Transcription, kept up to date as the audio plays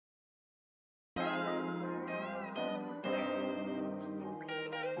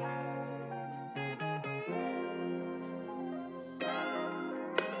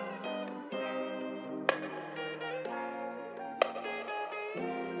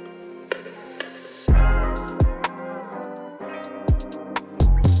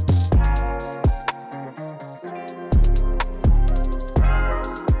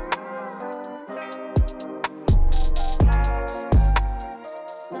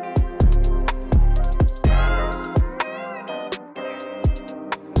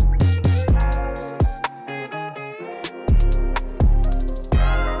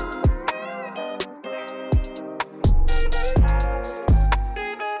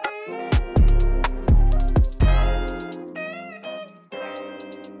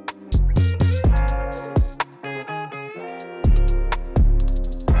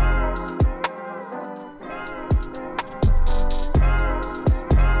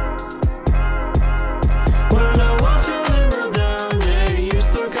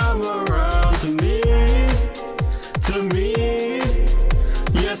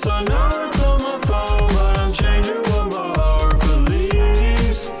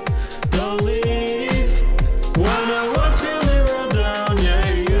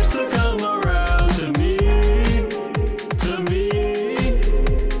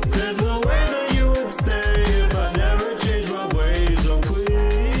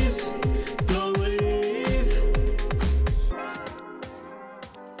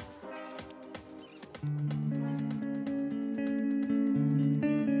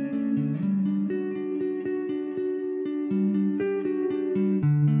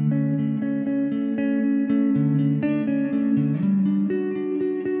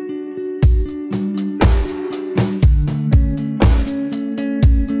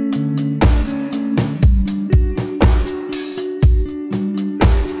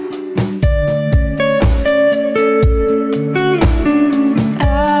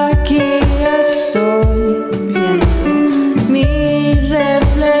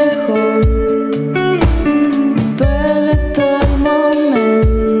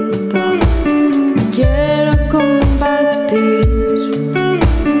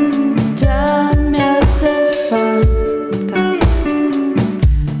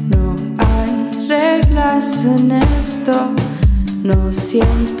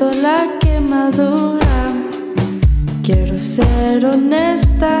siento la quemadura. Quiero ser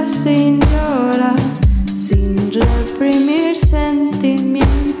honesta sin llorar, sin reprimir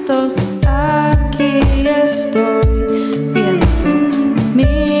sentimientos. Aquí estoy viendo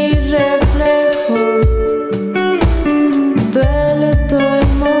mi reflejo. Duele todo el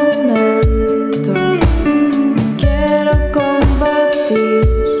momento. Quiero combatir.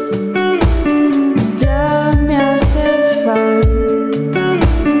 Ya me hace falta.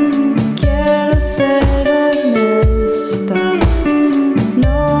 Quiero ser honesta.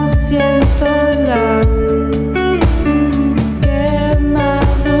 No siento la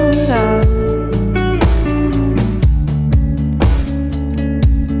quemadura.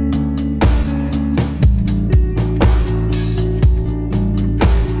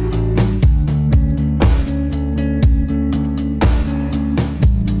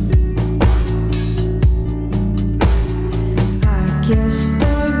 Aquí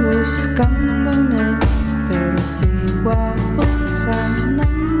estoy buscándome, pero sigo aún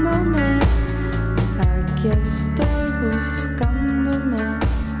sanándome. Aquí estoy buscándome,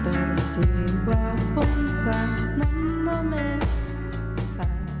 pero sigo aún sanándome.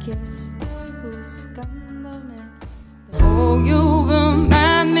 Aquí estoy buscándome. Oh, you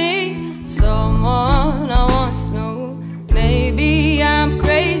remind me someone I once knew. Maybe I'm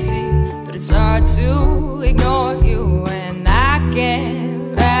crazy, but it's hard to ignore you, and I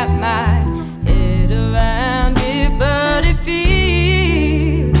can't wrap my head around it, but it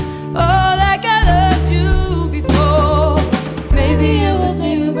feels oh like I loved you before. Maybe it was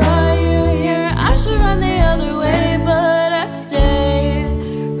me who brought you here. I should run the other way, but I stay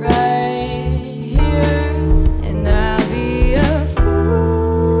right here, and I'll be a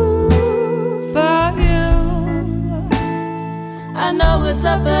fool for you. I know what's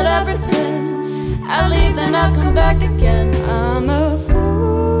up at Everton. I leave, then I'll come back again. I'm a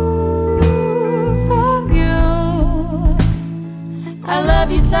fool for you. I love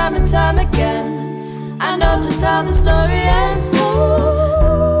you time and time again. I know just how the story ends.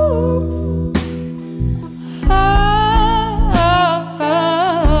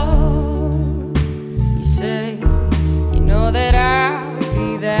 You say you know that I'll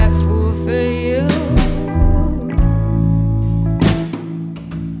be that fool for you.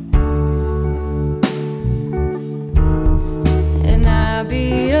 And I'll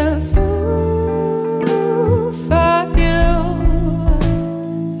be a fool for you.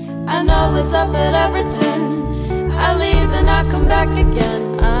 I know what's up at Everton. I leave, then I come back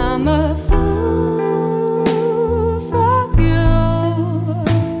again. I'm a fool for you.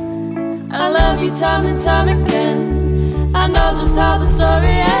 I love you time and time again. I know just how the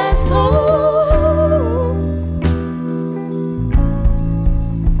story ends.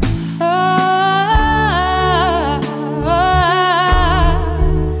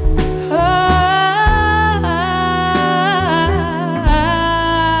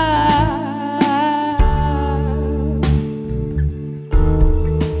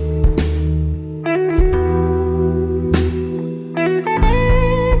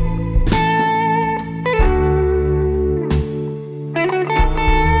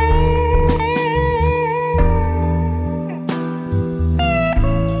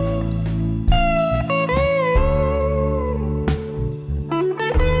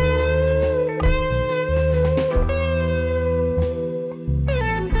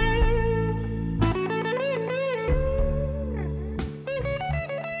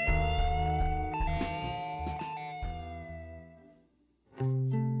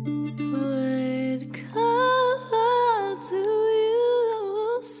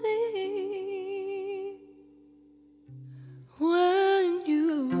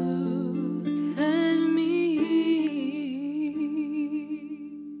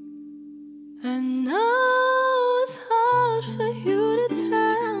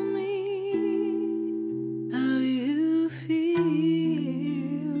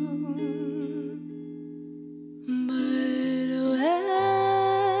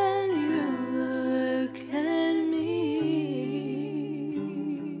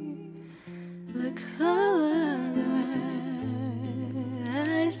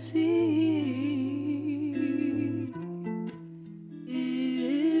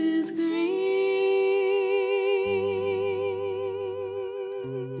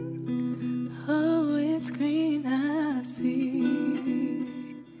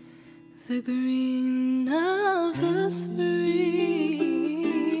 the green of the spring.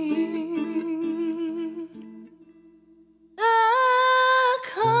 I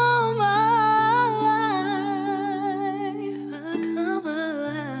come alive, I come alive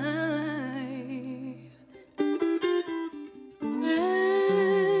when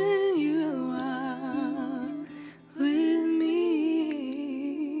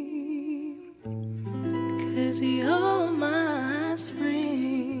 'cause you're my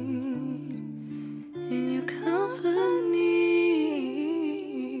spring in your company.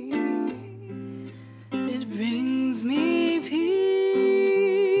 It brings me peace.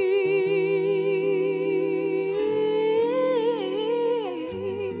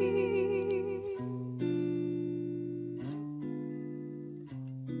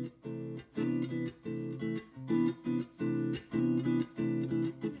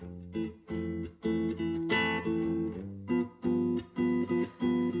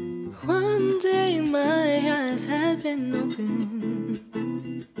 One day my eyes had been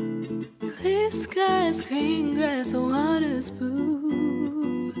open. Clear skies, green grass, the water's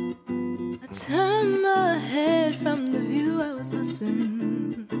blue. I turned my head from the view I was lost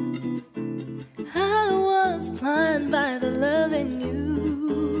in. I was blind by the love in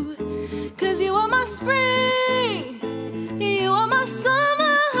you. 'Cause you are my spring, you are my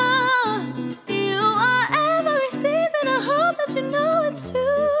summer, you are every season. I hope that you know it's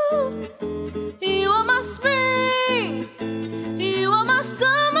true. You are my spring, you are my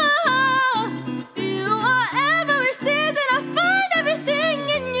summer, you are every season. I find everything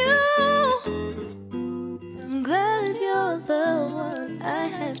in you. I'm glad you're the one I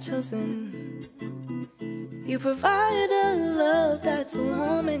have chosen. You provide a love that's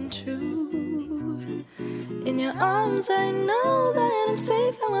warm and true. In your arms I know that I'm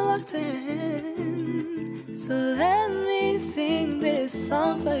safe and we're locked in. So let me sing this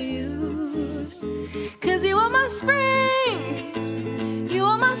song for you. 'Cause you are my spring, you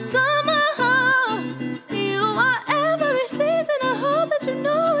are my summer, you are every season. I hope that you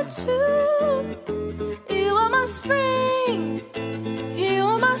know it's true. You are my spring, you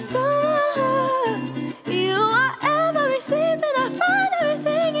are my summer, you are every season. I find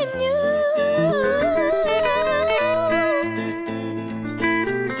everything in you.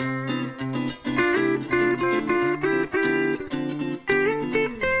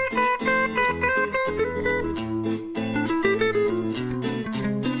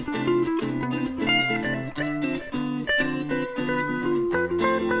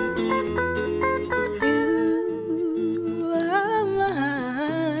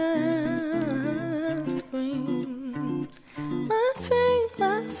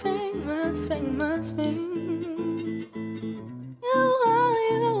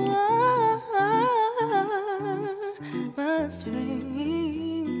 My spring,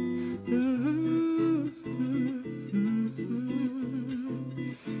 you are my spring.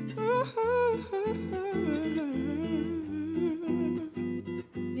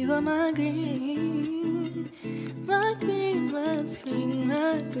 You are my green, my green, my spring,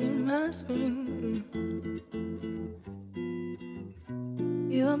 my green, my spring.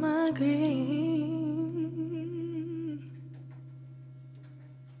 You are my green.